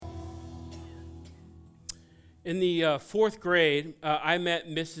In the fourth grade, I met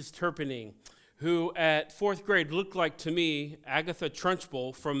Mrs. Turpening, who at fourth grade looked like, to me, Agatha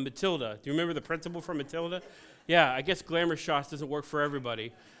Trunchbull from Matilda. Do you remember the principal from Matilda? Yeah, I guess glamour shots doesn't work for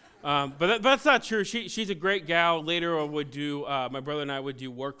everybody. But that's not true. She's a great gal. Later I would do, my brother and I would do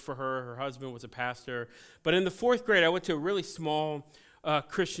work for her. Her husband was a pastor. But in the fourth grade, I went to a really small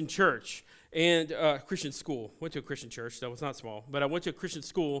Christian church. And Christian school. Went to a Christian church that was not small, but I went to a Christian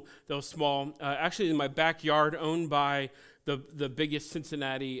school that was small, actually in my backyard, owned by the biggest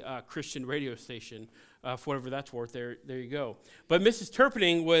Cincinnati Christian radio station, for whatever that's worth. There you go. But Mrs.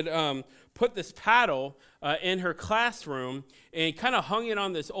 Turpening would put this paddle in her classroom and kind of hung it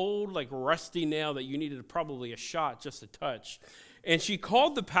on this old, like, rusty nail that you needed probably a shot just to touch. And she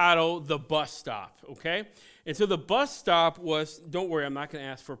called the paddle the bus stop, okay? And so the bus stop was, don't worry, I'm not going to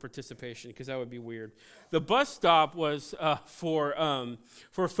ask for participation because that would be weird. The bus stop was for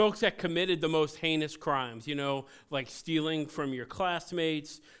folks that committed the most heinous crimes, like stealing from your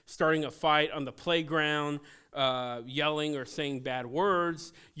classmates, starting a fight on the playground, yelling or saying bad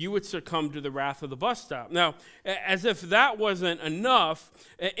words. You would succumb to the wrath of the bus stop. Now, as if that wasn't enough,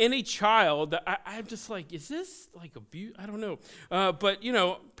 any child, I'm just like, is this like abuse? I don't know. But,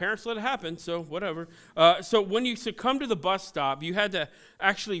 parents let it happen, so whatever. So when you succumb to the bus stop, you had to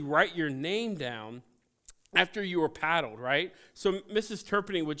actually write your name down after you were paddled, right? So Mrs.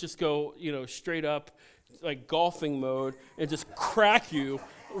 Turpening would just go, straight up, like golfing mode, and just crack you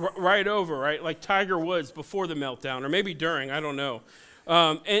right over, right? Like Tiger Woods before the meltdown, or maybe during, I don't know.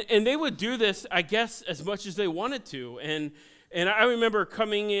 And they would do this, I guess, as much as they wanted to. And I remember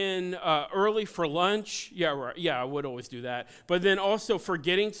coming in early for lunch. Yeah, right. Yeah, I would always do that. But then also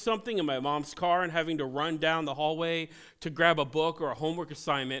forgetting something in my mom's car and having to run down the hallway to grab a book or a homework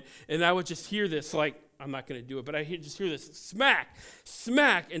assignment. And I would just hear this, like, I'm not going to do it, but just hear this smack,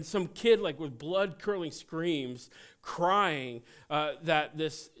 smack, and some kid, like, with blood-curdling screams, crying that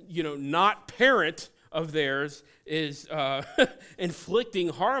this, not parent of theirs is inflicting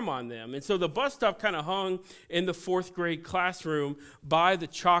harm on them. And so the bus stop kind of hung in the fourth grade classroom by the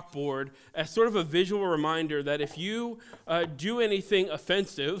chalkboard as sort of a visual reminder that if you do anything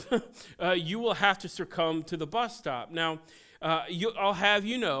offensive, you will have to succumb to the bus stop. Now, I'll have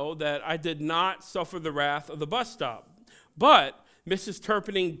you know that I did not suffer the wrath of the bus stop, but Mrs.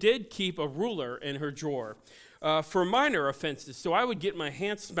 Turpening did keep a ruler in her drawer for minor offenses. So I would get my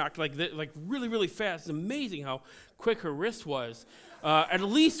hand smacked like really, really fast. It's amazing how quick her wrist was, at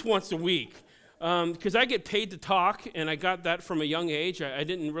least once a week. Because I get paid to talk, and I got that from a young age. I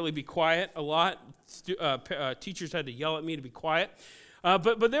didn't really be quiet a lot. Teachers had to yell at me to be quiet.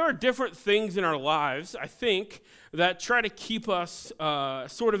 But there are different things in our lives, I think, that try to keep us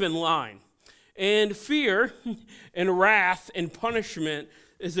sort of in line. And fear and wrath and punishment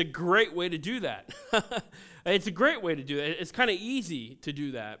is a great way to do that. It's a great way to do that. It's kind of easy to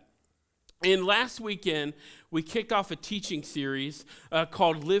do that. And last weekend, we kicked off a teaching series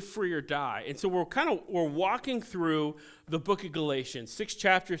called Live Free or Die. And so we're walking through the book of Galatians. 6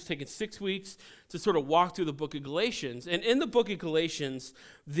 chapters, taking 6 weeks to sort of walk through the book of Galatians. And in the book of Galatians,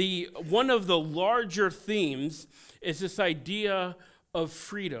 one of the larger themes is this idea of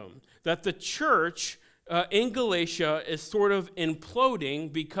freedom, that the church in Galatia is sort of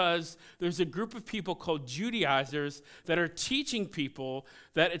imploding because there's a group of people called Judaizers that are teaching people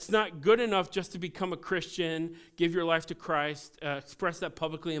that it's not good enough just to become a Christian, give your life to Christ, express that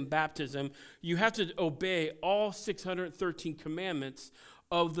publicly in baptism. You have to obey all 613 commandments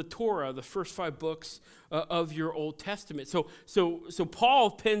of the Torah, the first 5 books of your Old Testament. So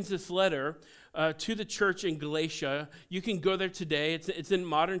Paul pens this letter to the church in Galatia. You can go there today. It's in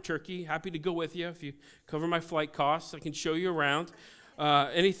modern Turkey. Happy to go with you. If you cover my flight costs, I can show you around.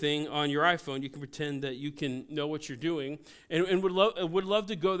 Anything on your iPhone, you can pretend that you can know what you're doing, and would love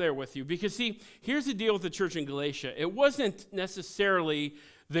to go there with you. Because, see, here's the deal with the church in Galatia. It wasn't necessarily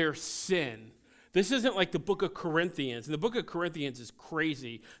their sin. This isn't like the book of Corinthians. And the book of Corinthians is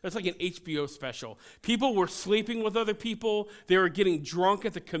crazy. That's like an HBO special. People were sleeping with other people. They were getting drunk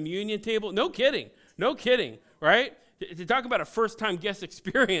at the communion table. No kidding, right? To talk about a first-time guest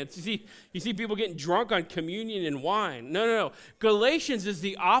experience. You see people getting drunk on communion and wine. No. Galatians is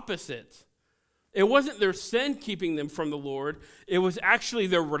the opposite. It wasn't their sin keeping them from the Lord. It was actually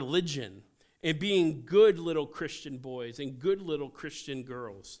their religion and being good little Christian boys and good little Christian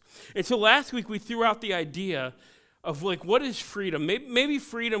girls. And so last week we threw out the idea of, like, what is freedom? Maybe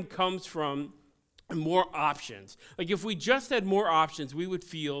freedom comes from more options. Like, if we just had more options, we would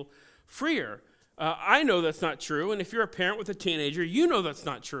feel freer. I know that's not true, and if you're a parent with a teenager, you know that's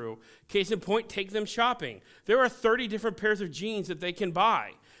not true. Case in point, take them shopping. There are 30 different pairs of jeans that they can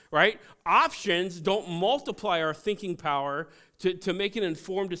buy, right? Options don't multiply our thinking power to make an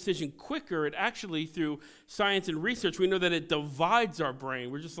informed decision quicker. It actually, through science and research, we know that it divides our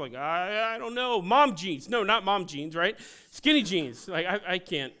brain. We're just like, I don't know, mom jeans. No, not mom jeans, right? Skinny jeans. Like, I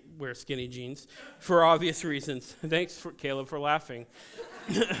can't wear skinny jeans for obvious reasons. Thanks, Caleb, for laughing.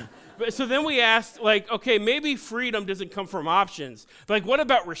 So then we asked, like, okay, maybe freedom doesn't come from options. Like, what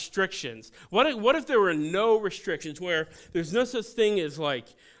about restrictions? What if there were no restrictions, where there's no such thing as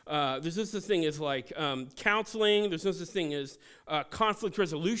counseling, there's no such thing as conflict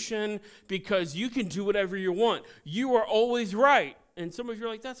resolution, because you can do whatever you want. You are always right. And some of you are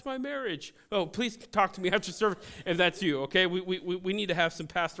like, that's my marriage. Oh, please talk to me after service if that's you, okay? We need to have some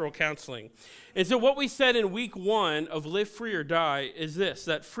pastoral counseling. And so what we said in week 1 of Live Free or Die is this,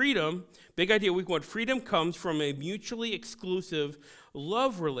 that freedom, big idea week 1, freedom comes from a mutually exclusive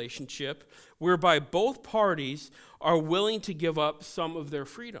love relationship whereby both parties are willing to give up some of their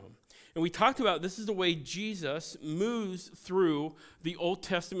freedom. And we talked about this is the way Jesus moves through the Old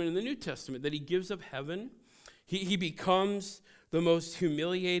Testament and the New Testament, that he gives up heaven. He becomes the most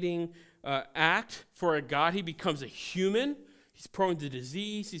humiliating act for a God. He becomes a human. He's prone to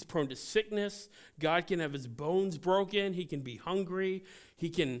disease. He's prone to sickness. God can have his bones broken. He can be hungry. He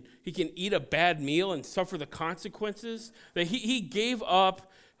can eat a bad meal and suffer the consequences. That he gave up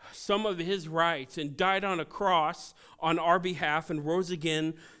some of his rights and died on a cross on our behalf and rose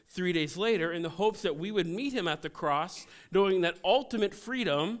again 3 days later in the hopes that we would meet him at the cross, knowing that ultimate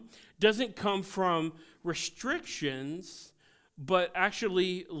freedom doesn't come from restrictions, but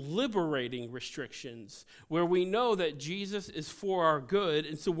actually liberating restrictions, where we know that Jesus is for our good,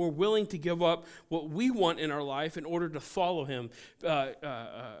 and so we're willing to give up what we want in our life in order to follow him,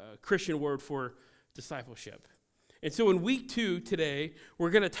 Christian word for discipleship. And so in week 2 today,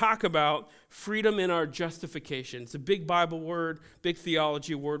 we're going to talk about freedom in our justification. It's a big Bible word, big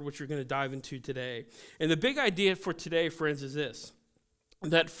theology word, which we're going to dive into today. And the big idea for today, friends, is this,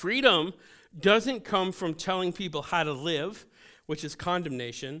 that freedom doesn't come from telling people how to live, which is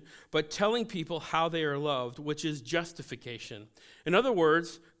condemnation, but telling people how they are loved, which is justification. In other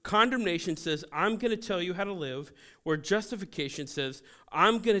words, condemnation says, I'm going to tell you how to live, where justification says,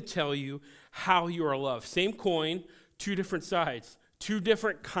 I'm going to tell you how you are loved. Same coin, two different sides, two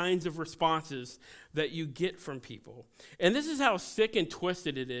different kinds of responses that you get from people. And this is how sick and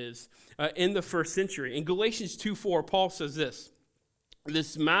twisted it is in the first century. In Galatians 2:4, Paul says this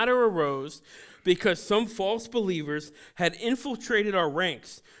matter arose because some false believers had infiltrated our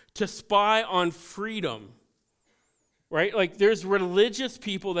ranks to spy on freedom, right? Like, there's religious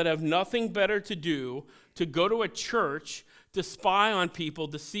people that have nothing better to do to go to a church to spy on people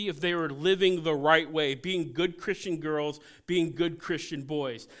to see if they were living the right way, being good Christian girls, being good Christian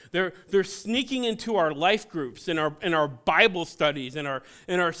boys. They're sneaking into our life groups and our Bible studies and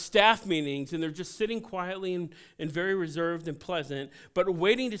our staff meetings, and they're just sitting quietly and very reserved and pleasant, but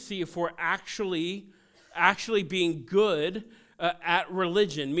waiting to see if we're actually being good at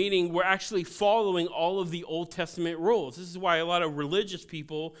religion, meaning we're actually following all of the Old Testament rules. This is why a lot of religious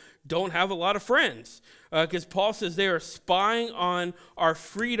people don't have a lot of friends, because Paul says they are spying on our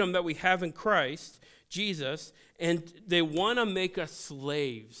freedom that we have in Christ, Jesus, and they want to make us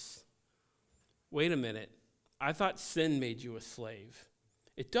slaves. Wait a minute. I thought sin made you a slave.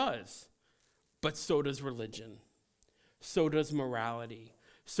 It does, but so does religion. So does morality.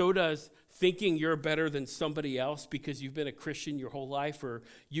 So does thinking you're better than somebody else because you've been a Christian your whole life, or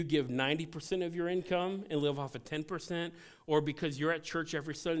you give 90% of your income and live off of 10%, or because you're at church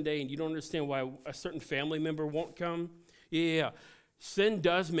every Sunday and you don't understand why a certain family member won't come. Yeah. Sin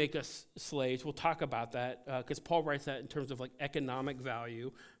does make us slaves. We'll talk about that because Paul writes that in terms of like economic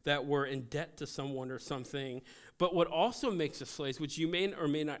value, that we're in debt to someone or something. But what also makes us slaves, which you may or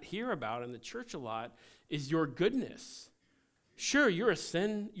may not hear about in the church a lot, is your goodness. Sure, your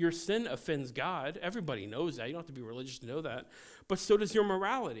sin offends God. Everybody knows that. You don't have to be religious to know that. But so does your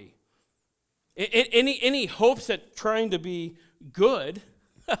morality. Any hopes at trying to be good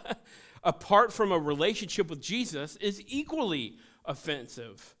apart from a relationship with Jesus is equally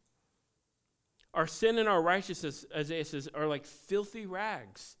offensive. Our sin and our righteousness, Isaiah says, are like filthy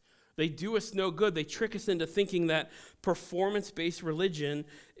rags. They do us no good. They trick us into thinking that performance-based religion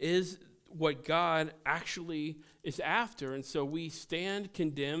is what God actually is after. And so we stand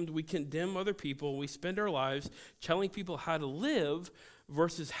condemned, we condemn other people, we spend our lives telling people how to live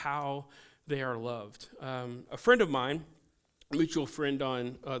versus how they are loved. A friend of mine mutual friend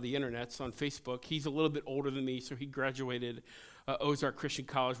on the internets, on Facebook. He's a little bit older than me, so he graduated Ozark Christian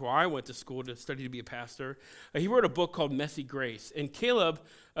College, where I went to school to study to be a pastor. He wrote a book called Messy Grace. And Caleb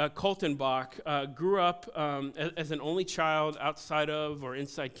Kaltenbach grew up as an only child outside of or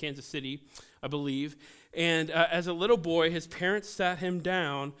inside Kansas City, I believe. And as a little boy, his parents sat him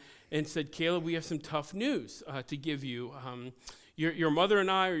down and said, "Caleb, we have some tough news to give you. Your mother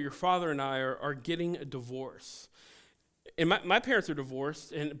and I, or your father and I, are getting a divorce." And my parents are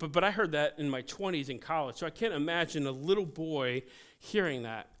divorced, but I heard that in my 20s in college, so I can't imagine a little boy hearing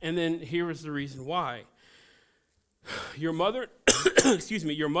that. And then here is the reason why. Your mother,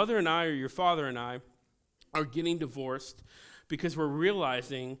 your mother and I, or your father and I, are getting divorced because we're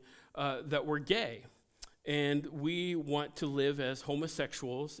realizing that we're gay. And we want to live as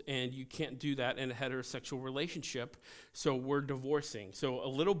homosexuals, and you can't do that in a heterosexual relationship, so we're divorcing. So a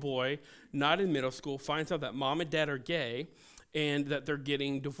little boy, not in middle school, finds out that mom and dad are gay and that they're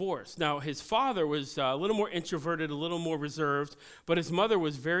getting divorced. Now, his father was a little more introverted, a little more reserved, but his mother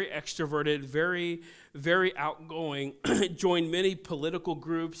was very extroverted, very, very outgoing, joined many political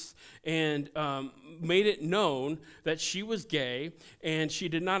groups, and made it known that she was gay, and she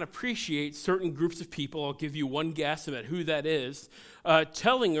did not appreciate certain groups of people. I'll give you one guess at who that is,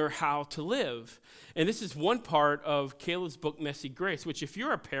 telling her how to live. And this is one part of Caleb's book, Messy Grace, which if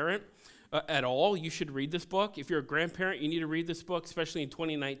you're a parent at all, you should read this book. If you're a grandparent, you need to read this book, especially in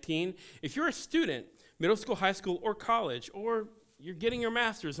 2019. If you're a student, middle school, high school, or college, or you're getting your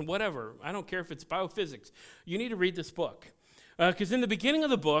master's and whatever, I don't care if it's biophysics, you need to read this book. Because in the beginning of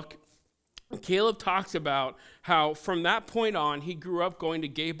the book, Caleb talks about how from that point on, he grew up going to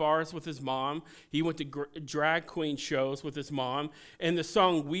gay bars with his mom. He went to drag queen shows with his mom. And the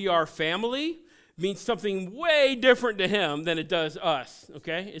song "We Are Family" means something way different to him than it does us,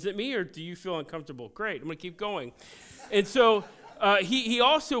 okay? Is it me, or do you feel uncomfortable? Great, I'm going to keep going. And so he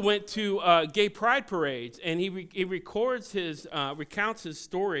also went to gay pride parades, and he recounts his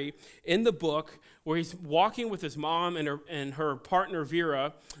story in the book where he's walking with his mom and her partner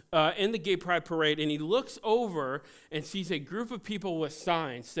Vera in the gay pride parade, and he looks over and sees a group of people with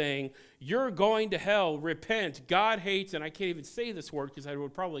signs saying, "You're going to hell, repent, God hates," and I can't even say this word because I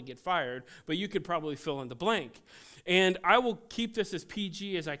would probably get fired, but you could probably fill in the blank. And I will keep this as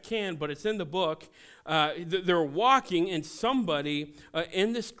PG as I can, but it's in the book. They're walking, and somebody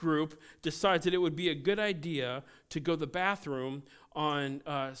in this group decides that it would be a good idea to go to the bathroom on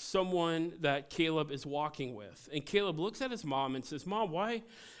someone that Caleb is walking with. And Caleb looks at his mom and says, "Mom, why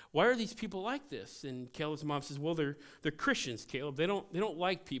are these people like this?" And Caleb's mom says, "Well, they're Christians, Caleb. They don't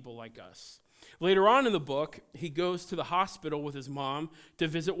like people like us." Later on in the book, he goes to the hospital with his mom to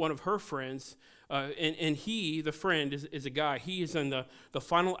visit one of her friends. And he, the friend, is a guy. He is in the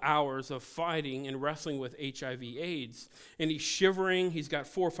final hours of fighting and wrestling with HIV/AIDS. And he's shivering. He's got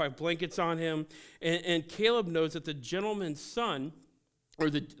 4 or 5 blankets on him. And Caleb knows that the gentleman's son, or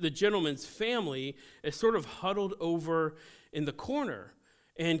the gentleman's family, is sort of huddled over in the corner.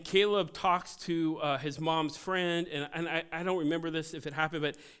 And Caleb talks to his mom's friend, and I don't remember this if it happened,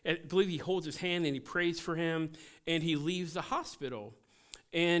 but I believe he holds his hand and he prays for him, and he leaves the hospital.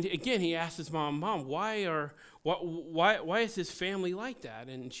 And again, he asks his mom, why is his family like that?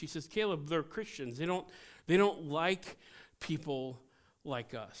 And she says, "Caleb, they're Christians. They don't like people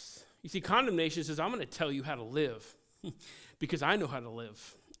like us." You see, condemnation says, "I'm going to tell you how to live because I know how to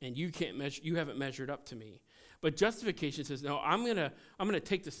live, and you haven't measured up to me." But justification says, "No, I'm gonna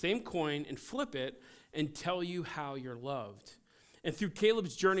take the same coin and flip it and tell you how you're loved." And through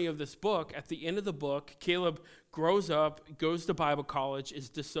Caleb's journey of this book, at the end of the book, Caleb grows up, goes to Bible college, is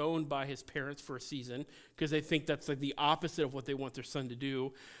disowned by his parents for a season because they think that's like the opposite of what they want their son to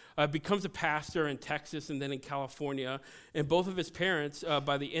do. Becomes a pastor in Texas and then in California. And both of his parents,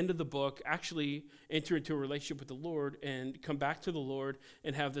 by the end of the book, actually enter into a relationship with the Lord and come back to the Lord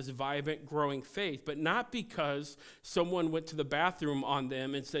and have this vibrant, growing faith. But not because someone went to the bathroom on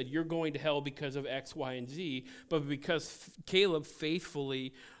them and said, "You're going to hell because of X, Y, and Z," but because Caleb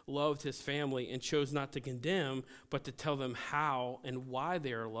faithfully loved his family and chose not to condemn, but to tell them how and why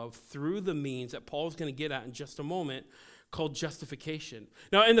they are loved through the means that Paul's going to get at in just a moment, called justification.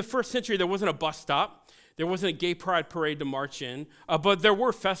 Now, in the first century, there wasn't a bus stop. There wasn't a gay pride parade to march in, but there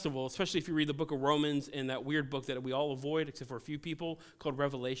were festivals, especially if you read the book of Romans and that weird book that we all avoid, except for a few people, called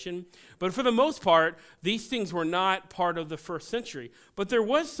Revelation. But for the most part, these things were not part of the first century. But there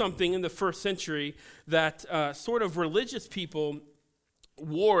was something in the first century that sort of religious people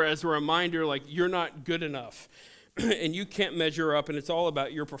wore as a reminder, like, you're not good enough, and you can't measure up, and it's all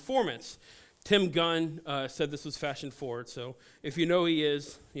about your performance. Tim Gunn said this was fashion forward, so if you know he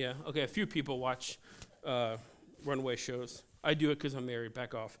is, yeah, okay, a few people watch runway shows. I do it because I'm married.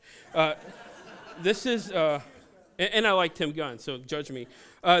 Back off. This is, and I like Tim Gunn, so judge me.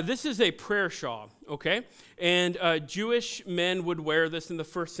 This is a prayer shawl, okay? And Jewish men would wear this in the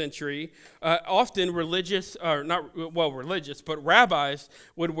first century. Often religious, or not, well, religious, but rabbis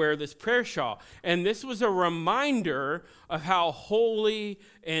would wear this prayer shawl. And this was a reminder of how holy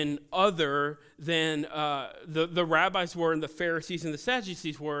and other than the rabbis were and the Pharisees and the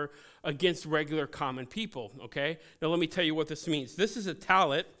Sadducees were against regular common people, okay? Now let me tell you what this means. This is a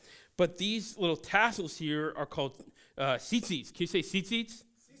tallit, but these little tassels here are called tzitzits. Can you say tzitzits?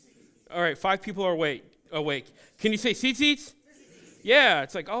 All right, 5 people are awake. Can you say tzitzits? Yeah,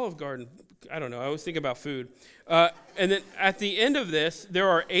 it's like Olive Garden. I don't know. I was thinking about food. And then at the end of this, there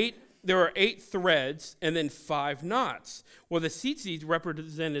are 8 threads and then 5 knots. Well, the tzitzits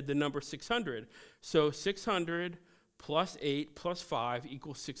represented the number 600. So 600 plus 8 plus 5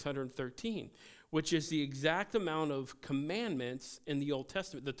 equals 613, which is the exact amount of commandments in the Old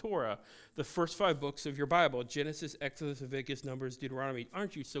Testament, the Torah, the first 5 books of your Bible, Genesis, Exodus, Leviticus, Numbers, Deuteronomy.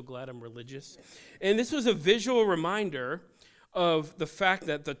 Aren't you so glad I'm religious? And this was a visual reminder of the fact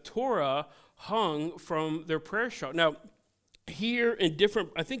that the Torah hung from their prayer shawl. Now, here in different,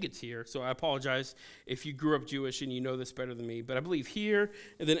 I think it's here, so I apologize if you grew up Jewish and you know this better than me, but I believe here,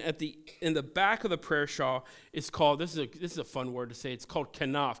 and then in the back of the prayer shawl, it's called, this is a fun word to say, it's called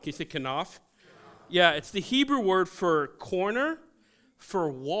kanaf. Can you say kanaf? Yeah, it's the Hebrew word for corner, for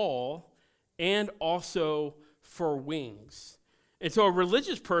wall, and also for wings. And so a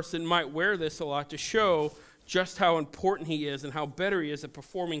religious person might wear this a lot to show just how important he is and how better he is at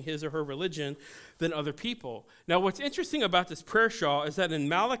performing his or her religion than other people. Now, what's interesting about this prayer shawl is that in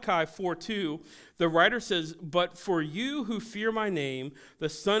Malachi 4:2, the writer says, "But for you who fear my name, the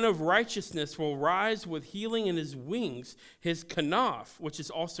Son of Righteousness will rise with healing in his wings, his kanaf, which is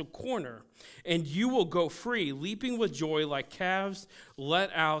also corner, and you will go free, leaping with joy like calves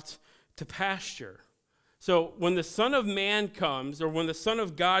let out to pasture." So when the Son of Man comes, or when the Son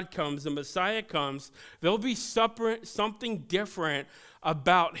of God comes, the Messiah comes, there'll be something different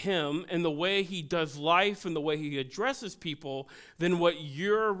about him and the way he does life and the way he addresses people than what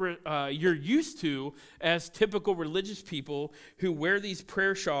you're used to as typical religious people who wear these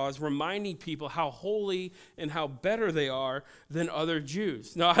prayer shawls, reminding people how holy and how better they are than other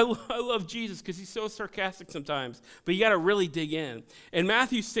Jews. Now, I love Jesus because he's so sarcastic sometimes, but you got to really dig in. In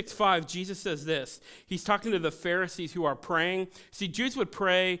Matthew 6:5, Jesus says this. He's talking to the Pharisees who are praying. See, Jews would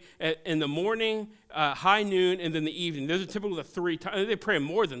pray in the morning, high noon, and then the evening. Those are typically the 3 times. They pray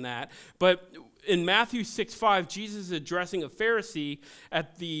more than that. But in Matthew 6:5, Jesus is addressing a Pharisee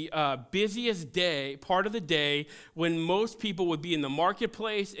at the busiest part of the day when most people would be in the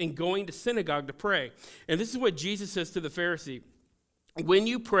marketplace and going to synagogue to pray. And this is what Jesus says to the Pharisee. When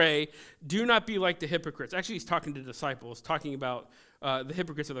you pray, do not be like the hypocrites. Actually, he's talking to disciples, talking about the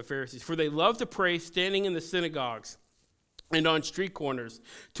hypocrites of the Pharisees. For they love to pray standing in the synagogues and on street corners,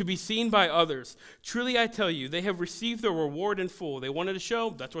 to be seen by others. Truly I tell you, they have received their reward in full. They wanted a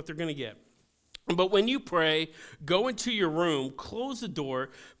show, that's what they're going to get. But when you pray, go into your room, close the door,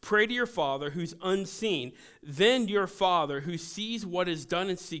 pray to your Father who's unseen. Then your Father who sees what is done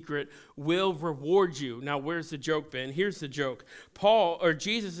in secret will reward you. Now, where's the joke, Ben? Here's the joke.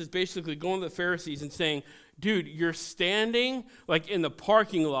 Jesus is basically going to the Pharisees and saying, dude, you're standing like in the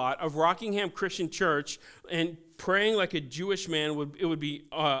parking lot of Rockingham Christian Church and praying like a Jewish man would be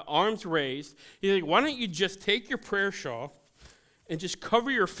arms raised. He's like, why don't you just take your prayer shawl and just cover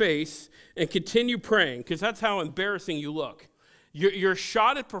your face and continue praying, because that's how embarrassing you look. Your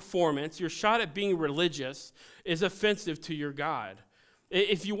shot at performance, your shot at being religious is offensive to your God.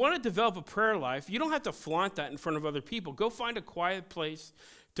 If you want to develop a prayer life, you don't have to flaunt that in front of other people. Go find a quiet place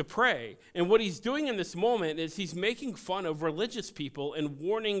to pray. And what he's doing in this moment is he's making fun of religious people and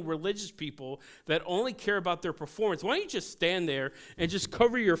warning religious people that only care about their performance. Why don't you just stand there and just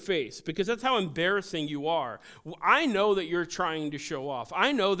cover your face? Because that's how embarrassing you are. I know that you're trying to show off.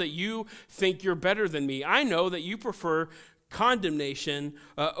 I know that you think you're better than me. I know that you prefer condemnation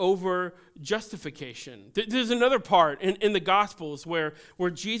over justification. There's another part in the Gospels where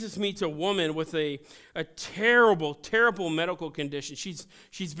Jesus meets a woman with a terrible, terrible medical condition.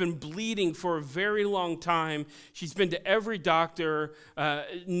 She's been bleeding for a very long time. She's been to every doctor.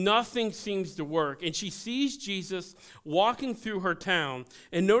 Nothing seems to work. And she sees Jesus walking through her town.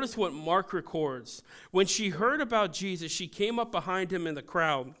 And notice what Mark records. When she heard about Jesus, she came up behind him in the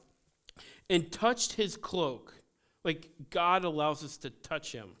crowd and touched his cloak. Like God allows us to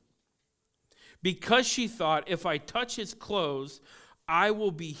touch him. Because she thought, if I touch his clothes, I will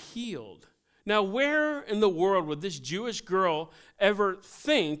be healed. Now, where in the world would this Jewish girl ever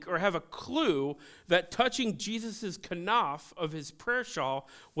think or have a clue that touching Jesus' kanaf of his prayer shawl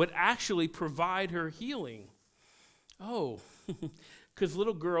would actually provide her healing? Oh, because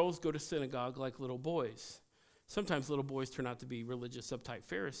little girls go to synagogue like little boys. Sometimes little boys turn out to be religious, uptight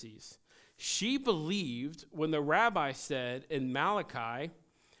Pharisees. She believed when the rabbi said in Malachi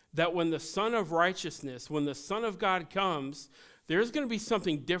that when the Son of Righteousness, when the Son of God comes, there's going to be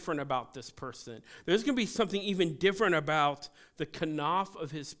something different about this person. There's going to be something even different about the kanaf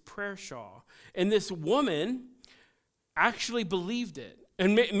of his prayer shawl. And this woman actually believed it.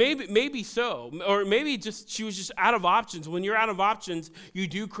 And maybe so. Or maybe just she was just out of options. When you're out of options, you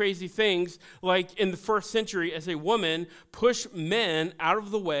do crazy things, like in the first century as a woman, push men out of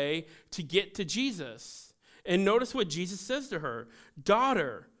the way to get to Jesus. And notice what Jesus says to her,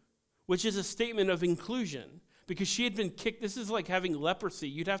 daughter, which is a statement of inclusion. Because she had been kicked. This is like having leprosy.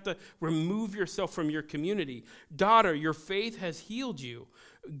 You'd have to remove yourself from your community. Daughter, your faith has healed you.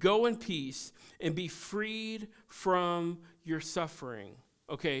 Go in peace and be freed from your suffering.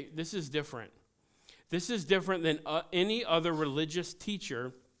 Okay, this is different. This is different than any other religious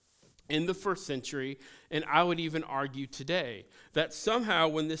teacher in the first century, and I would even argue today, that somehow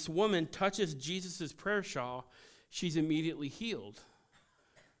when this woman touches Jesus' prayer shawl, she's immediately healed.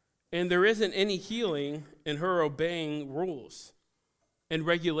 And there isn't any healing in her obeying rules and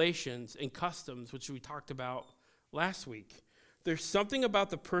regulations and customs, which we talked about last week. There's something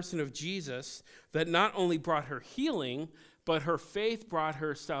about the person of Jesus that not only brought her healing, but her faith brought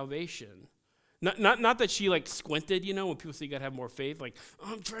her salvation. Not that she like squinted, when people say you got to have more faith, like,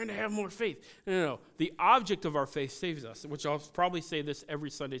 oh, I'm trying to have more faith. No. The object of our faith saves us, which I'll probably say this every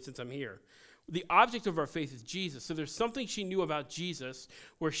Sunday since I'm here. The object of our faith is Jesus. So there's something she knew about Jesus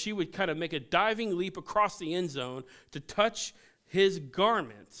where she would kind of make a diving leap across the end zone to touch his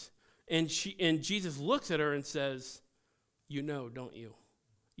garment. And Jesus looks at her and says, you know, don't you?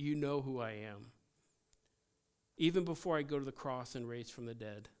 You know who I am. Even before I go to the cross and raise from the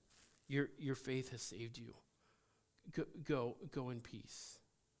dead, your faith has saved you. Go in peace.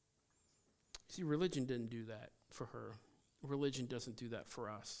 See, religion didn't do that for her. Religion doesn't do that for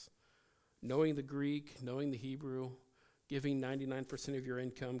us. Knowing the Greek, knowing the Hebrew, giving 99% of your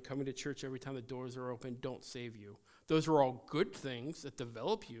income, coming to church every time the doors are open, don't save you. Those are all good things that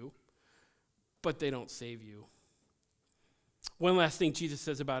develop you, but they don't save you. One last thing Jesus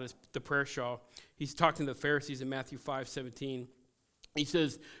says about the prayer shawl. He's talking to the Pharisees in Matthew 5:17. He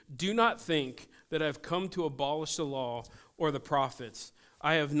says, do not think that I've come to abolish the law or the prophets.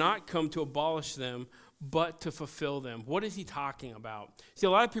 I have not come to abolish them, but to fulfill them. What is he talking about? See, a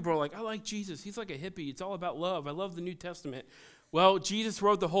lot of people are like, I like Jesus. He's like a hippie. It's all about love. I love the New Testament. Well, Jesus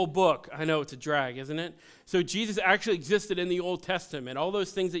wrote the whole book. I know it's a drag, isn't it? So Jesus actually existed in the Old Testament. All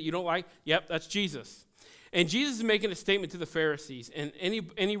those things that you don't like, yep, that's Jesus. And Jesus is making a statement to the Pharisees and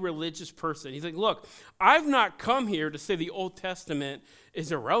any religious person. He's like, look, I've not come here to say the Old Testament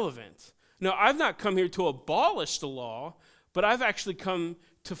is irrelevant. No, I've not come here to abolish the law, but I've actually come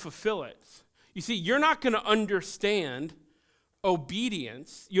to fulfill it. You see, you're not going to understand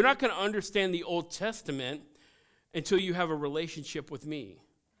obedience. You're not going to understand the Old Testament until you have a relationship with me.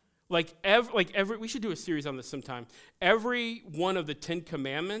 We should do a series on this sometime. Every one of the 10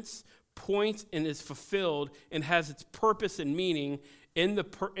 Commandments points and is fulfilled and has its purpose and meaning in the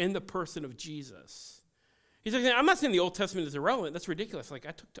person of Jesus. He's like, I'm not saying the Old Testament is irrelevant. That's ridiculous. Like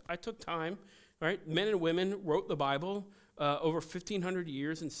I took time, right? Men and women wrote the Bible over 1,500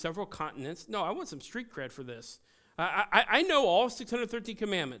 years in several continents. No, I want some street cred for this. I know all 613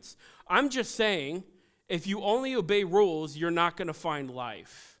 commandments. I'm just saying, if you only obey rules, you're not going to find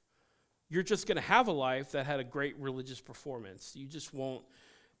life. You're just going to have a life that had a great religious performance. You just won't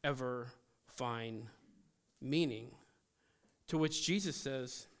ever find meaning. To which Jesus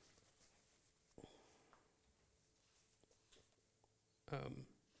says,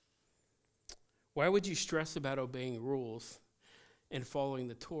 why would you stress about obeying rules and following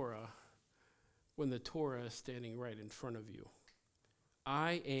the Torah when the Torah is standing right in front of you?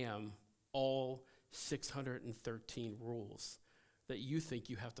 I am all 613 rules that you think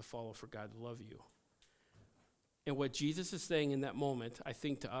you have to follow for God to love you. And what Jesus is saying in that moment, I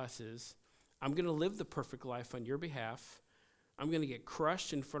think to us is, I'm going to live the perfect life on your behalf. I'm going to get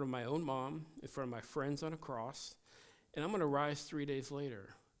crushed in front of my own mom, in front of my friends on a cross, and I'm going to rise 3 days later.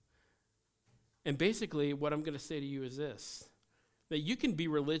 And basically, what I'm going to say to you is this, that you can be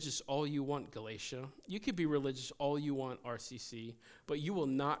religious all you want, Galatia. You can be religious all you want, RCC, but you will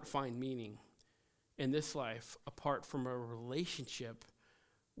not find meaning in this life apart from a relationship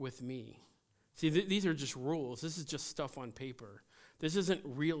with me. See, these are just rules. This is just stuff on paper. This isn't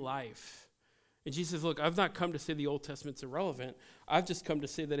real life. And Jesus says, look, I've not come to say the Old Testament's irrelevant. I've just come to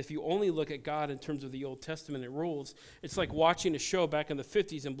say that if you only look at God in terms of the Old Testament and rules, it's like watching a show back in the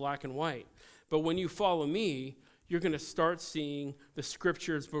 50s in black and white. But when you follow me, you're going to start seeing the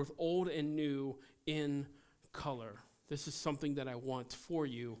scriptures, both old and new, in color. This is something that I want for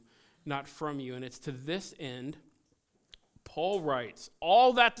you, not from you. And it's to this end, Paul writes,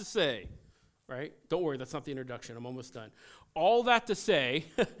 all that to say, right? Don't worry, that's not the introduction. I'm almost done. All that to say,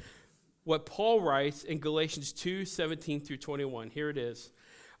 what Paul writes in Galatians 2:17 through 21. Here it is.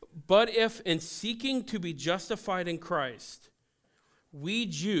 But if in seeking to be justified in Christ, we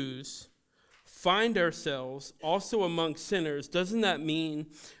Jews find ourselves also among sinners, doesn't that mean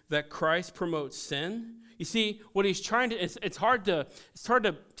that Christ promotes sin? You see, what he's trying to, it's hard to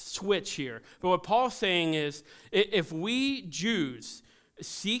switch here. But what Paul's saying is, if we Jews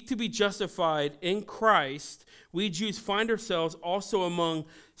seek to be justified in Christ, we Jews find ourselves also among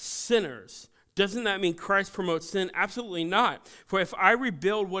sinners. Doesn't that mean Christ promotes sin? Absolutely not. For if I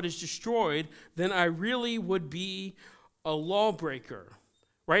rebuild what is destroyed, then I really would be a lawbreaker.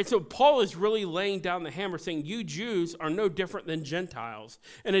 Right? So Paul is really laying down the hammer saying you Jews are no different than Gentiles.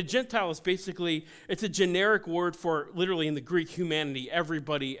 And a Gentile is basically, it's a generic word for literally in the Greek humanity,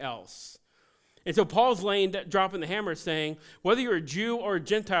 everybody else. And so Paul's dropping the hammer saying, whether you're a Jew or a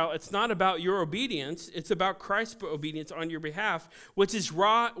Gentile, it's not about your obedience, it's about Christ's obedience on your behalf, which is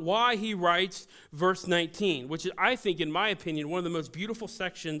why he writes verse 19, which is, I think, in my opinion, one of the most beautiful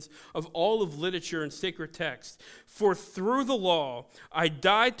sections of all of literature and sacred text. For through the law, I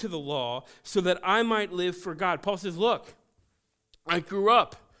died to the law so that I might live for God. Paul says, look, I grew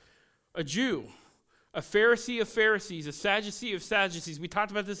up a Jew, a Pharisee of Pharisees, a Sadducee of Sadducees. We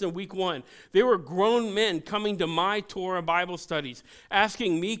talked about this in week 1. They were grown men coming to my Torah Bible studies,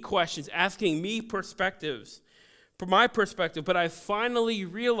 asking me questions, asking me perspectives, from my perspective. But I finally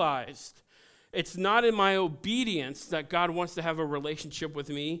realized it's not in my obedience that God wants to have a relationship with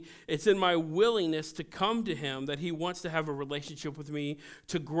me. It's in my willingness to come to him that he wants to have a relationship with me,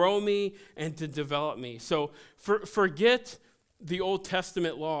 to grow me and to develop me. So forget the Old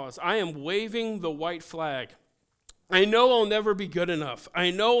Testament laws. I am waving the white flag. I know I'll never be good enough.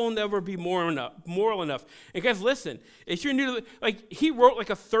 I know I'll never be moral enough. And guys, listen, if you're new to, he wrote like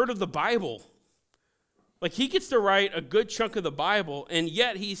a third of the Bible. Like, he gets to write a good chunk of the Bible, and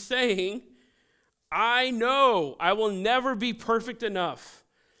yet he's saying, I know I will never be perfect enough.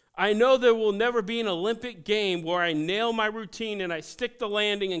 I know there will never be an Olympic game where I nail my routine and I stick the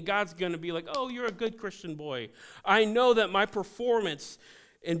landing and God's going to be like, oh, you're a good Christian boy. I know that my performance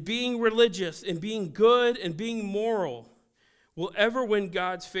in being religious and being good and being moral will ever win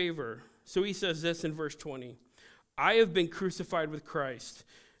God's favor. So he says this in verse 20, I have been crucified with Christ.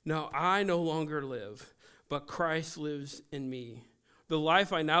 Now I no longer live, but Christ lives in me. The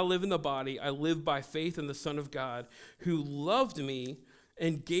life I now live in the body, I live by faith in the Son of God, who loved me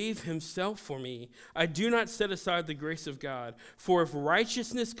and gave himself for me. I do not set aside the grace of God. For if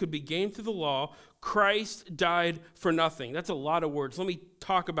righteousness could be gained through the law, Christ died for nothing. That's a lot of words. Let me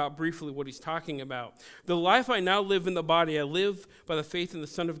talk about briefly what he's talking about. The life I now live in the body, I live by the faith in the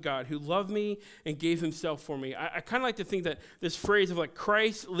Son of God, who loved me and gave himself for me. I kind of like to think that this phrase of like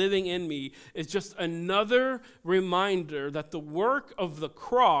Christ living in me is just another reminder that the work of the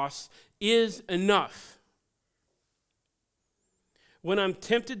cross is enough. When I'm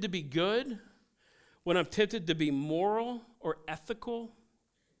tempted to be good, when I'm tempted to be moral or ethical,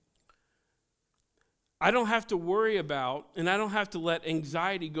 I don't have to worry about, and I don't have to let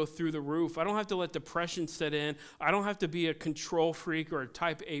anxiety go through the roof. I don't have to let depression set in. I don't have to be a control freak or a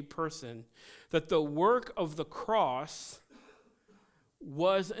type A person. That the work of the cross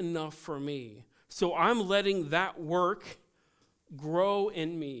was enough for me. So I'm letting that work grow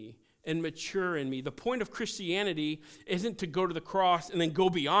in me and mature in me. The point of Christianity isn't to go to the cross and then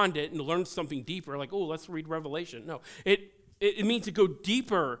go beyond it and learn something deeper, like, oh, let's read Revelation. No, it means to go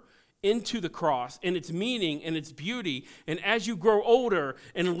deeper into the cross and its meaning and its beauty. And as you grow older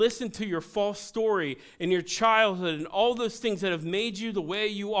and listen to your false story and your childhood and all those things that have made you the way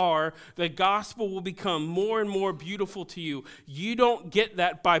you are, the gospel will become more and more beautiful to you. You don't get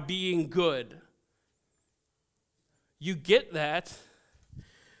that by being good. You get that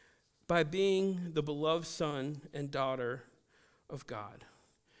by being the beloved son and daughter of God.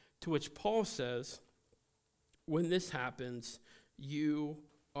 To which Paul says, when this happens, you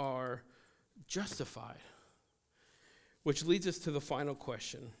are justified. Which leads us to the final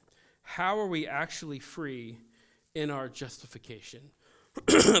question. How are we actually free in our justification?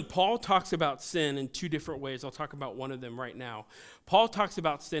 Paul talks about sin in two different ways. I'll talk about one of them right now. Paul talks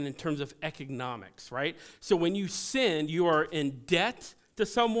about sin in terms of economics, right? So when you sin, you are in debt to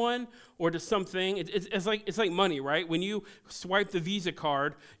someone or to something. It's like money, right? When you swipe the Visa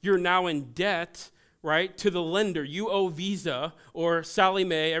card, you're now in debt, right, to the lender. You owe Visa or Sally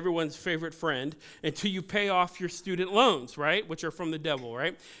Mae, everyone's favorite friend, until you pay off your student loans, right, which are from the devil,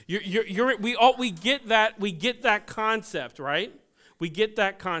 right? We get that concept, right? We get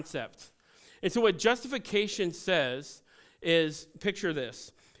that concept. And so what justification says is, picture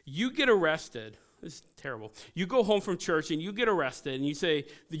this. You get arrested. This is terrible. You go home from church and you get arrested and you say,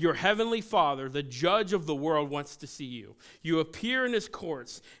 your heavenly Father, the judge of the world, wants to see you. You appear in his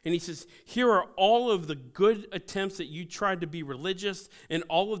courts and he says, here are all of the good attempts that you tried to be religious and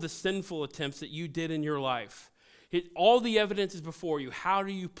all of the sinful attempts that you did in your life. All the evidence is before you. How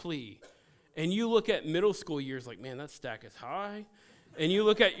do you plea? And you look at middle school years like, man, that stack is high. And you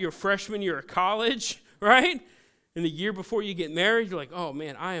look at your freshman year of college, right? And the year before you get married, you're like, oh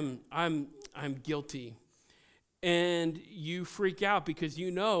man, I'm guilty. And you freak out because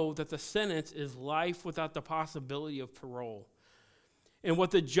you know that the sentence is life without the possibility of parole. And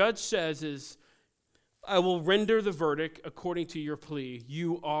what the judge says is, I will render the verdict according to your plea.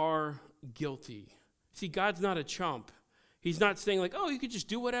 You are guilty. See, God's not a chump. He's not saying like, oh, you could just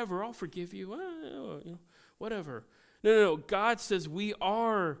do whatever. I'll forgive you. Whatever. No. God says we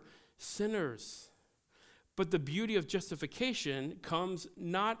are sinners. But the beauty of justification comes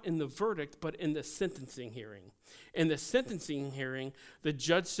not in the verdict, but in the sentencing hearing. In the sentencing hearing, the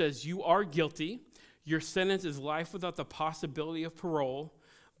judge says, you are guilty. Your sentence is life without the possibility of parole,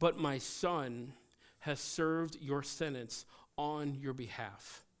 but my son has served your sentence on your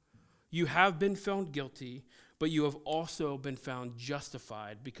behalf. You have been found guilty, but you have also been found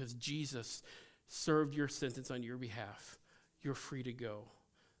justified because Jesus served your sentence on your behalf. You're free to go.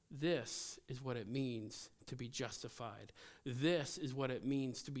 This is what it means to be justified. This is what it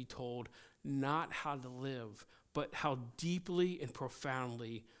means to be told not how to live, but how deeply and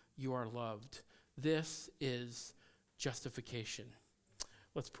profoundly you are loved. This is justification.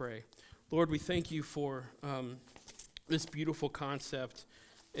 Let's pray. Lord, we thank you for this beautiful concept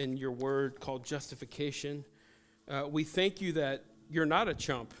in your word called justification. We thank you that you're not a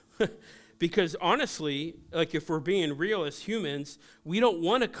chump. Because honestly, like if we're being real as humans, we don't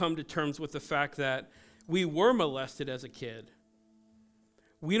want to come to terms with the fact that we were molested as a kid.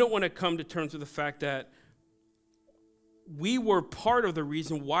 We don't want to come to terms with the fact that we were part of the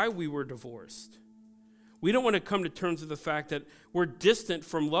reason why we were divorced. We don't want to come to terms with the fact that we're distant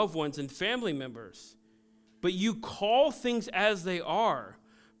from loved ones and family members. But you call things as they are,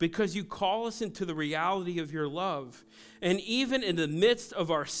 because you call us into the reality of your love. And even in the midst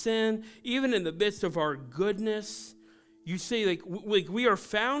of our sin, even in the midst of our goodness, you say like we are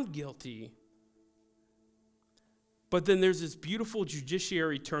found guilty. But then there's this beautiful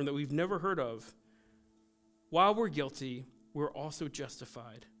judiciary term that we've never heard of. While we're guilty, we're also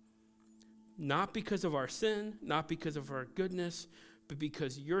justified. Not because of our sin, not because of our goodness, but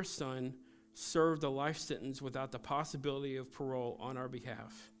because your son served a life sentence without the possibility of parole on our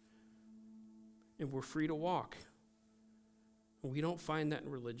behalf. And we're free to walk. And we don't find that in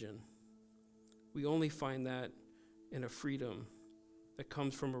religion. We only find that in a freedom that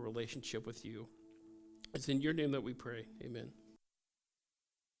comes from a relationship with you. It's in your name that we pray. Amen.